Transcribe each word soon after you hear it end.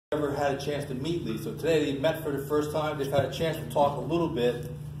never had a chance to meet Lee. So today they met for the first time. They've had a chance to talk a little bit.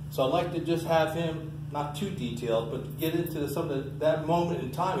 So I'd like to just have him, not too detailed, but get into some of that moment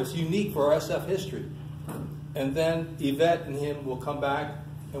in time. It's unique for our SF history. And then Yvette and him will come back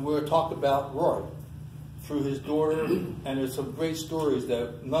and we'll talk about Roy through his daughter. And there's some great stories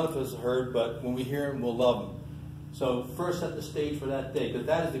that none of us have heard, but when we hear them, we'll love them. So first set the stage for that day, because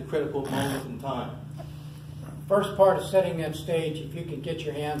that is the critical moment in time. First part of setting that stage, if you can get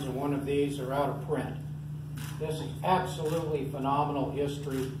your hands on one of these, are out of print. This is absolutely phenomenal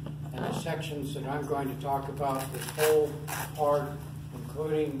history, and the sections that I'm going to talk about, this whole part,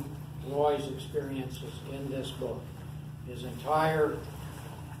 including Roy's experiences in this book. His entire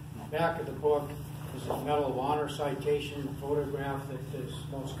back of the book is a Medal of Honor citation, the photograph that is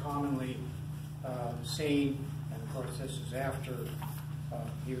most commonly seen, and of course this is after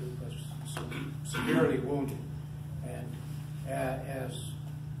he was severely wounded. And as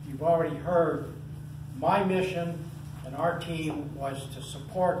you've already heard, my mission and our team was to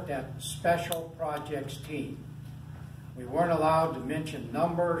support that special projects team. We weren't allowed to mention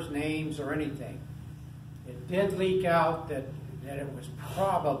numbers, names, or anything. It did leak out that it was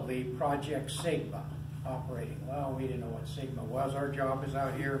probably Project Sigma operating. Well, we didn't know what Sigma was. Our job is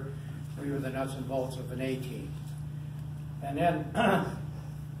out here. We were the nuts and bolts of an A-team. And then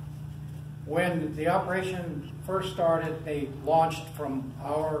when the operation first started, they launched from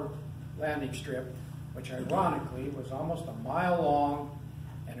our landing strip, which ironically was almost a mile long,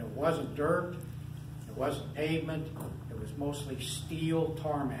 and it wasn't dirt, it wasn't pavement, it was mostly steel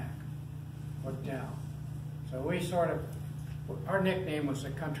tarmac put down. So we sort of, our nickname was the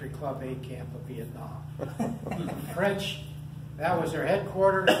Country Club A Camp of Vietnam. The French, that was their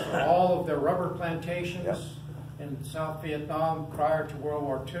headquarters for all of their rubber plantations in South Vietnam prior to World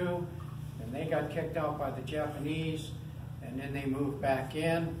War II. And they got kicked out by the Japanese, and then they moved back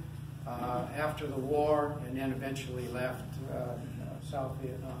in after the war, and then eventually left South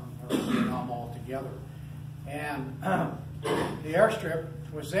Vietnam, or Vietnam altogether. And the airstrip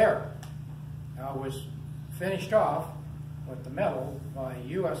was there. Now, it was finished off with the medal by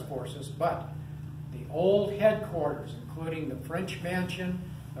U.S. forces, but the old headquarters, including the French mansion,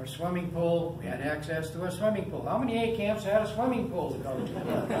 our swimming pool, we had access to a swimming pool. How many A camps had a swimming pool to go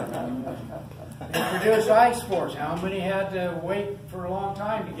to? They produced ice for us. How many had to wait for a long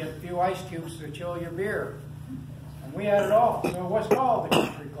time to get a few ice cubes to chill your beer? And we had it all. So it was called the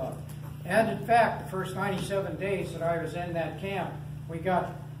Country Club. And in fact, the first 97 days that I was in that camp, we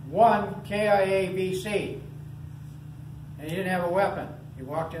got one KIA VC. And he didn't have a weapon. He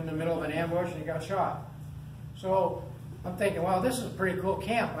walked in the middle of an ambush and he got shot. So I'm thinking, well, this is a pretty cool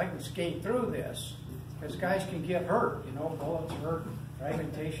camp. I can skate through this, because guys can get hurt. You know, bullets hurt,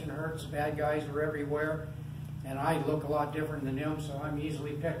 fragmentation hurts, bad guys are everywhere, and I look a lot different than them, so I'm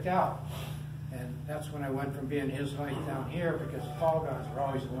easily picked out. And that's when I went from being his height down here, because the tall guys are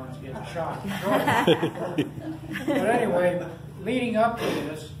always the ones getting shot. But anyway, leading up to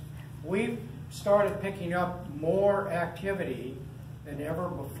this, we started picking up more activity than ever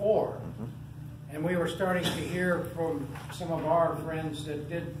before. And we were starting to hear from some of our friends that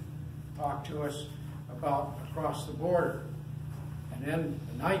did talk to us about across the border. And then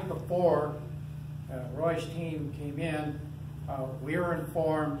the night before Roy's team came in, we were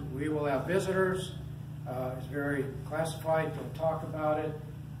informed we will have visitors. It's very classified, don't talk about it,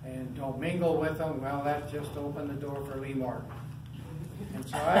 and don't mingle with them. Well, that just opened the door for Lee Martin. And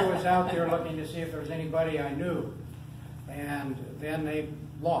so I was out there looking to see if there was anybody I knew. And then they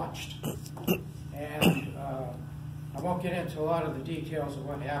launched. And I won't get into a lot of the details of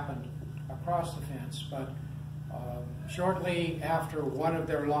what happened across the fence, but shortly after one of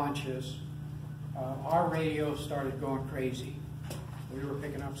their launches, our radios started going crazy. We were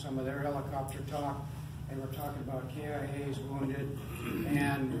picking up some of their helicopter talk. They were talking about KIAs wounded,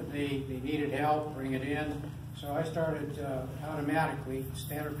 and they needed help, bring it in. So I started automatically,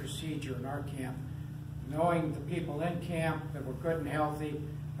 standard procedure in our camp, knowing the people in camp that were good and healthy,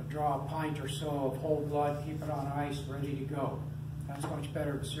 draw a pint or so of whole blood, keep it on ice, ready to go. That's much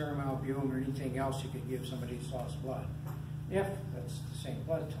better than serum albumin or anything else you could give somebody who's lost blood, if that's the same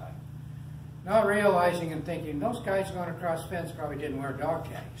blood type. Not realizing and thinking, those guys going across the fence probably didn't wear dog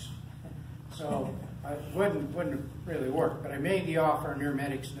tags. So it wouldn't really work. But I made the offer, and their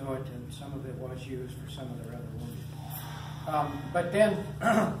medics knew it, and some of it was used for some of their other wounded. But then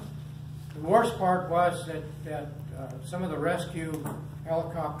the worst part was that some of the rescue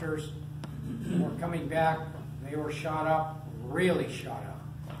helicopters were coming back. They were shot up, really shot up.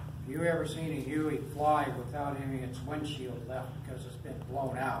 Have you ever seen a Huey fly without having its windshield left because it's been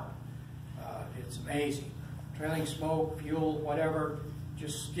blown out? It's amazing. Trailing smoke, fuel, whatever,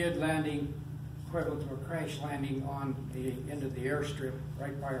 just skid landing, equivalent to a crash landing on the end of the airstrip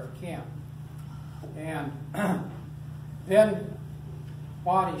right by our camp. And then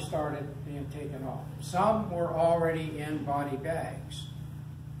bodies started being taken off. Some were already in body bags.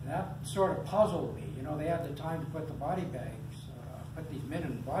 And that sort of puzzled me. You know, they had the time to put the body bags, put these men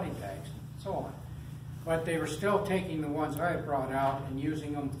in body bags, and so on. But they were still taking the ones I had brought out and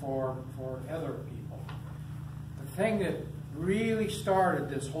using them for other people. The thing that really started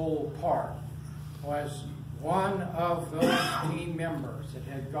this whole part was one of those team members that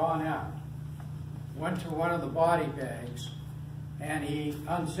had gone out, went to one of the body bags, and he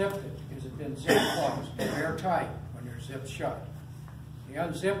unzipped it because it had been zip closed. They're airtight when they're zipped shut. He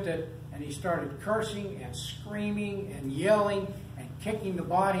unzipped it, and he started cursing and screaming and yelling and kicking the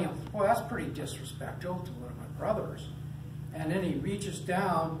body. Boy, that's pretty disrespectful to one of my brothers. And then he reaches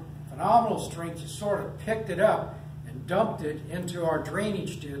down, phenomenal strength, just sort of picked it up and dumped it into our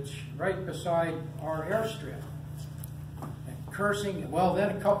drainage ditch right beside our airstrip. And cursing. Well,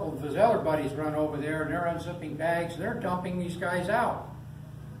 then a couple of his other buddies run over there, and they're unzipping bags, and they're dumping these guys out.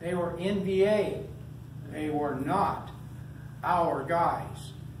 They were NVA. They were not our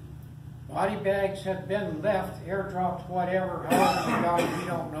guys. Body bags had been left, airdropped, whatever, however they got it, we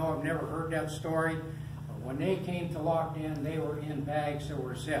don't know. I've never heard that story. But when they came to lock in, they were in bags that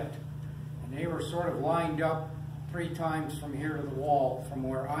were zipped. And they were sort of lined up 3 times from here to the wall from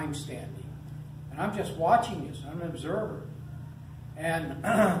where I'm standing. And I'm just watching this. I'm an observer. And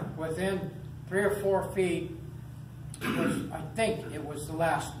within 3 or 4 feet, I think it was the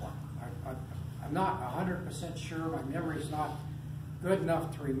last one. I'm not 100% sure. My memory's not good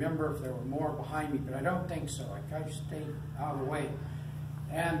enough to remember if there were more behind me, but I don't think so. I kind of stayed out of the way.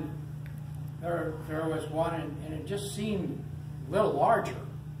 And there was one, and it just seemed a little larger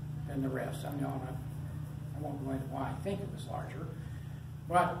than the rest. I mean, I won't go into why I think it was larger.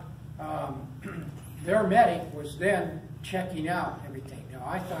 But their medic was then checking out everything. Now,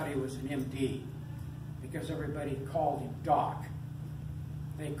 I thought he was an MD because everybody called him Doc.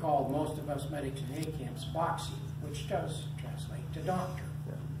 They called most of us medics in A camps Boxy, which does translate to doctor.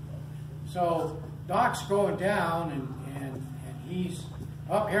 So Doc's going down, and he's,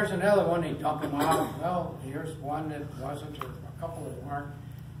 oh, here's another one. They dump him out. Well, here's one that wasn't, or a couple that weren't.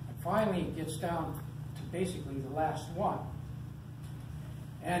 And finally, he gets down to basically the last one.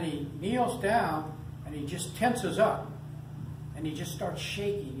 And he kneels down, and he just tenses up, and he just starts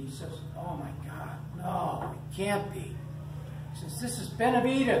shaking. He says, oh my God, no, it can't be. He says, this is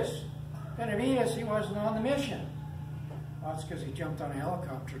Benavidez. Benavidez, he wasn't on the mission. Well, that's because he jumped on a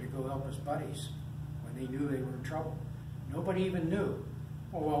helicopter to go help his buddies when they knew they were in trouble. Nobody even knew.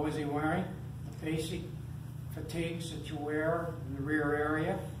 Well, what was he wearing? The basic fatigues that you wear in the rear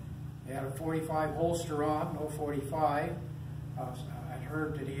area. He had a .45 holster on, no .45. I'd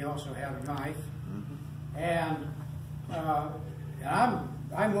heard that he also had a knife. And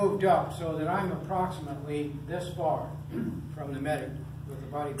I moved up so that I'm approximately this far from the medic with the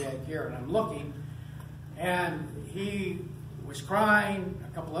body bag here, and I'm looking, and he was crying.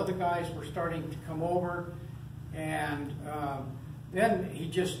 A couple other guys were starting to come over, and then he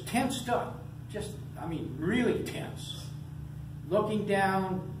just tensed up, just, I mean, really tense, looking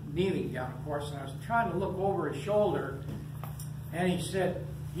down, kneeling down, of course, and I was trying to look over his shoulder, and he said,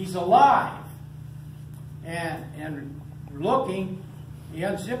 he's alive. And looking, he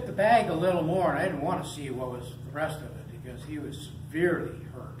unzipped the bag a little more, and I didn't want to see what was the rest of it because he was severely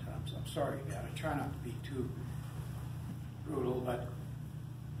hurt. I'm sorry, Dad. I try not to be too brutal, but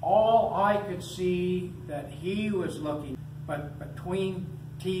all I could see that he was looking, but between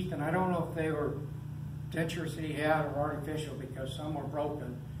teeth, and I don't know if they were dentures that he had or artificial because some were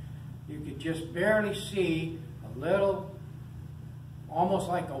broken, you could just barely see a little, almost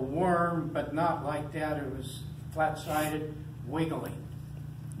like a worm, but not like that. It was flat-sided, wiggling.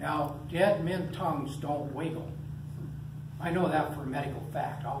 Now, dead men's tongues don't wiggle. I know that for a medical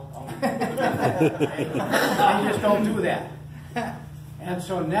fact. They just don't do that. And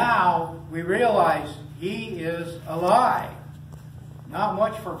so now we realize he is alive. Not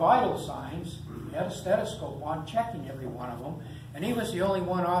much for vital signs. He had a stethoscope on, checking every one of them, and he was the only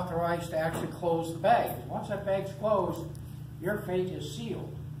one authorized to actually close the bag. Once that bag's closed, your fate is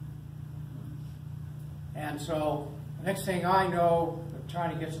sealed. And so the next thing I know, we're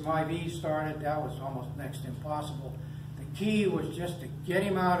trying to get some IVs started. That was almost next to impossible. The key was just to get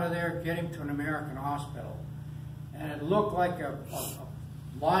him out of there, get him to an American hospital. And it looked like a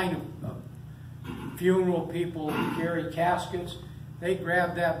line of funeral people who carry caskets. They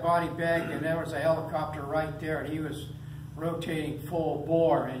grabbed that body bag, and there was a helicopter right there, and he was rotating full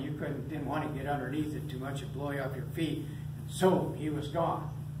bore, and you didn't want to get underneath it too much, it'd blow you off your feet. And So he was gone.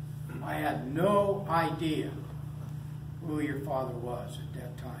 I had no idea who your father was at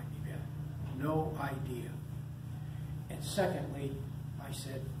that time, Yvette. No idea. And secondly, I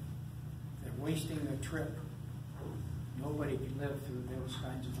said, they're wasting the trip. Nobody can live through those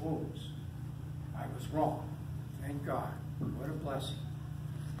kinds of wounds. I was wrong. Thank God. What a blessing.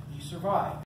 He survived.